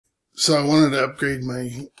So I wanted to upgrade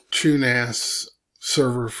my TRUENAS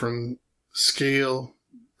server from scale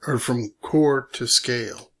or from core to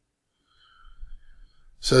scale.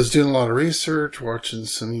 So I was doing a lot of research, watching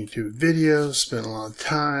some YouTube videos, spent a lot of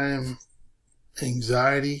time,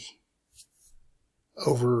 anxiety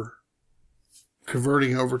over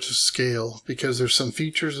converting over to scale, because there's some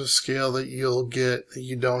features of scale that you'll get that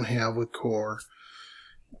you don't have with core.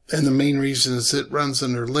 And the main reason is it runs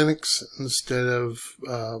under Linux instead of,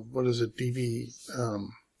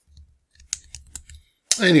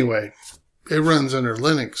 anyway, it runs under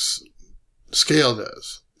Linux, scale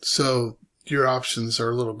does. So your options are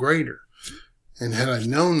a little greater. And had I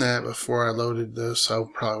known that before I loaded this, I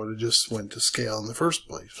probably would have just went to scale in the first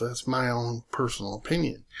place. So that's my own personal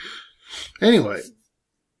opinion. Anyway,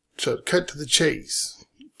 so cut to the chase,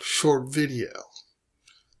 short video.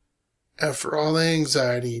 After all the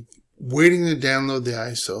anxiety, waiting to download the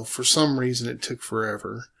ISO, for some reason it took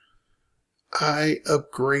forever, I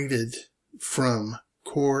upgraded from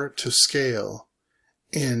core to scale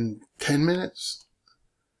in 10 minutes.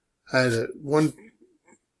 I had a 1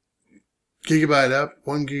 gigabyte up,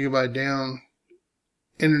 1 gigabyte down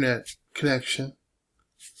internet connection.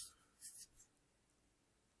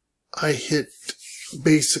 I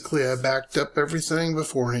backed up everything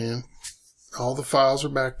beforehand. All the files are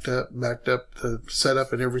backed up the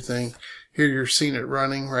setup and everything. Here you're seeing it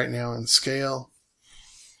running right now in scale.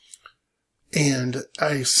 And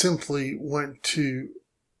I simply went to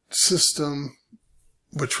system,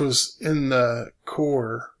 which was in the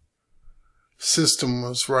core. System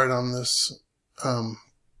was right on this,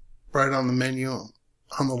 right on the menu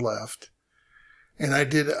on the left. And I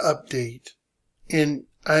did an update. And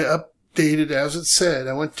I updated as it said.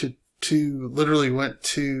 I went literally went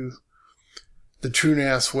to the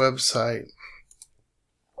TRUENAS website,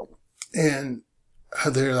 and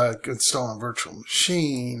they're like installing virtual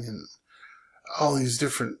machine and all these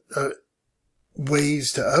different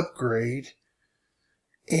ways to upgrade.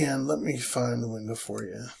 And let me find the window for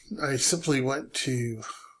you. I simply went to,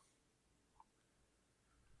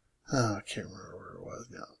 I can't remember where it was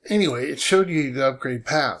now. Anyway, it showed you the upgrade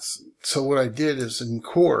paths. So what I did is in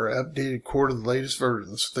core, I updated core to the latest version.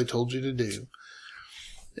 That's what they told you to do.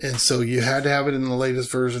 And so you had to have it in the latest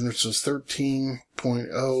version, which was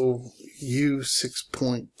 13.0 U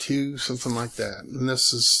 6.2, something like that. And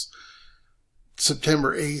this is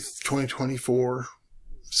September 8th, 2024.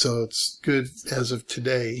 So it's good as of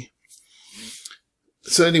today.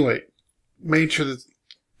 So anyway, made sure that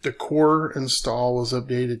the core install was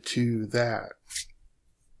updated to that.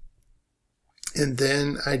 And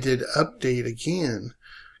then I did update again,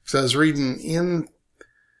 because I was reading in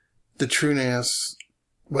the TRUENAS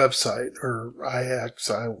website, or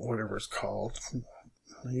IXI, whatever it's called.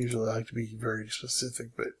 I usually like to be very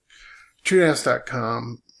specific, but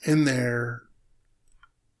TRUENAS.com, in there,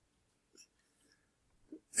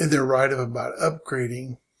 and they're right about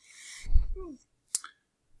upgrading.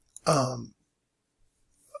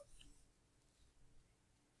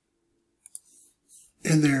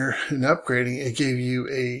 In there, in upgrading, it gave you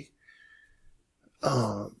a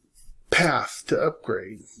path to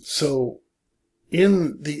upgrade. So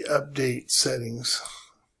in the update settings,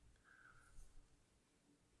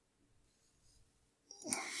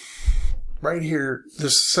 right here,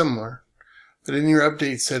 this is similar, but in your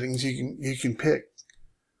update settings, you can pick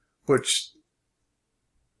which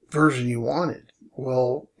version you wanted.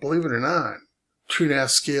 Well, believe it or not,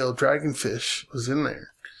 TRUENAS Scale Dragonfish was in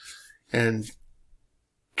there, and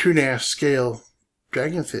TRUENAS Scale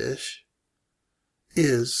Dragonfish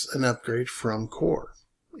is an upgrade from core.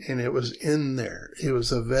 And it was in there. It was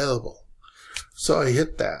available. So I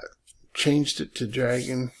hit that. Changed it to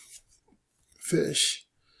Dragonfish.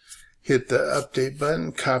 Hit the update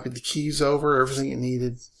button. Copied the keys over. Everything it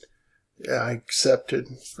needed. I accepted.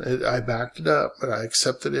 I backed it up, but I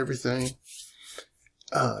accepted everything.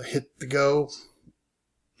 Hit the go.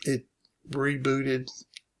 It rebooted.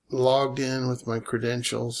 Logged in with my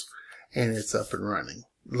credentials. And it's up and running.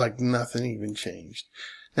 Like nothing even changed.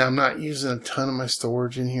 Now, I'm not using a ton of my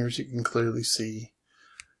storage in here, as you can clearly see.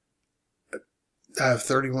 I have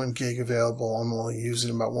 31 gig available. I'm only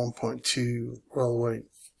using about 1.2. Well, wait.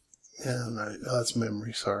 Yeah, no, that's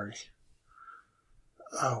memory, sorry.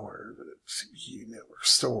 Oh, where CPU network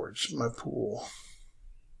storage, my pool.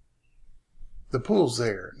 The pool's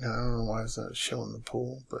there. Now, I don't know why it's not showing the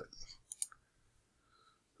pool, but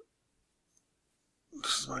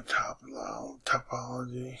this is my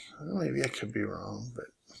topology. Maybe I could be wrong, but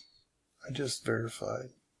I just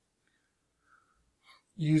verified.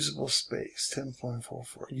 Usable space,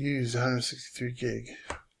 10.44. Used 163 gig.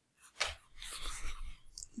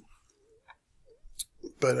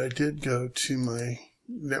 But I did go to my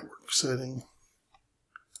network setting,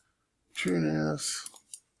 TRUENAS,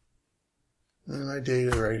 and my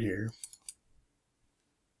data right here.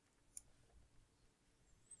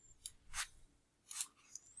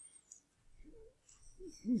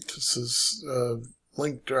 This is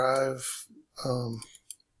link drive.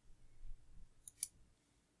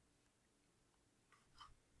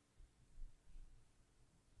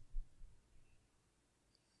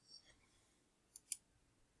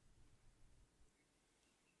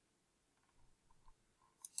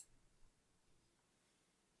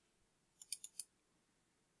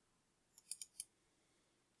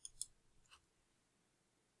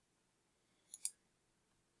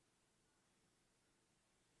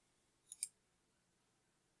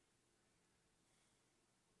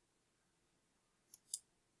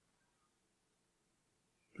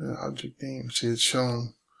 Object name. See, it's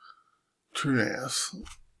showing TRUENAS.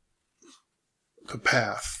 The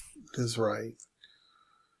path is right.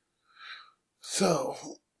 So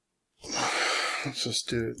let's just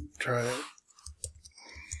do it. Try it.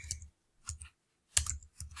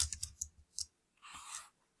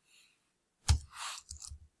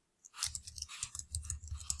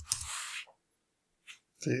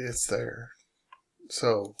 See, it's there.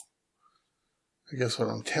 So I guess what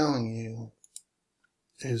I'm telling you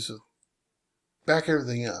is back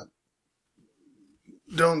everything up.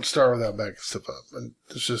 Don't start without backing stuff up. And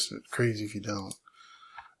it's just crazy if you don't.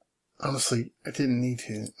 Honestly, I didn't need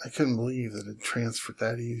to. I couldn't believe that it transferred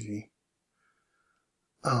that easy.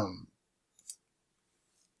 From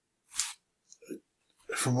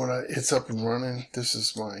what it's up and running. This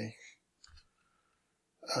is my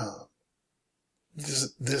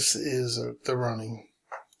this is the running.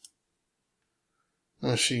 The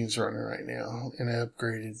machine's running right now, and I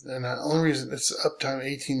upgraded. And the only reason it's uptime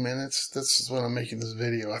 18 minutes. This is when I'm making this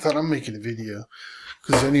video. I thought I'm making a video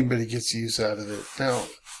because anybody gets use out of it. Now,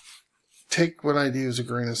 take what I do as a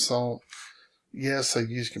grain of salt. Yes, I've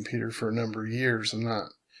used computers for a number of years. I'm not.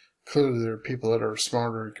 Clearly, there are people that are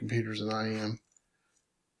smarter at computers than I am.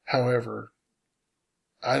 However,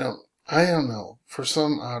 I don't know. For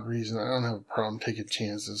some odd reason, I don't have a problem taking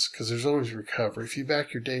chances because there's always recovery. If you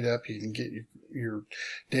back your data up, you can get your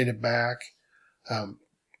data back.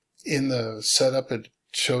 In the setup, it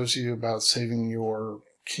shows you about saving your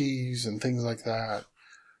keys and things like that.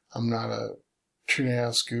 I'm not a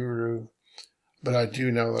TRUENAS guru, but I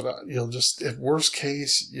do know that you'll just, at worst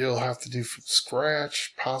case, you'll have to do from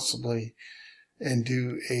scratch, possibly, and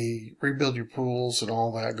rebuild your pools and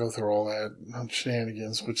all that, go through all that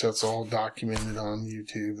shenanigans, which that's all documented on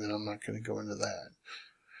YouTube, and I'm not going to go into that.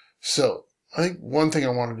 So, I think one thing I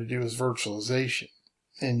wanted to do is virtualization,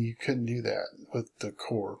 and you couldn't do that with the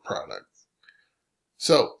core product.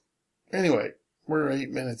 So, anyway, we're 8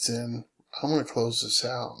 minutes in. I'm going to close this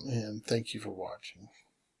out, and thank you for watching.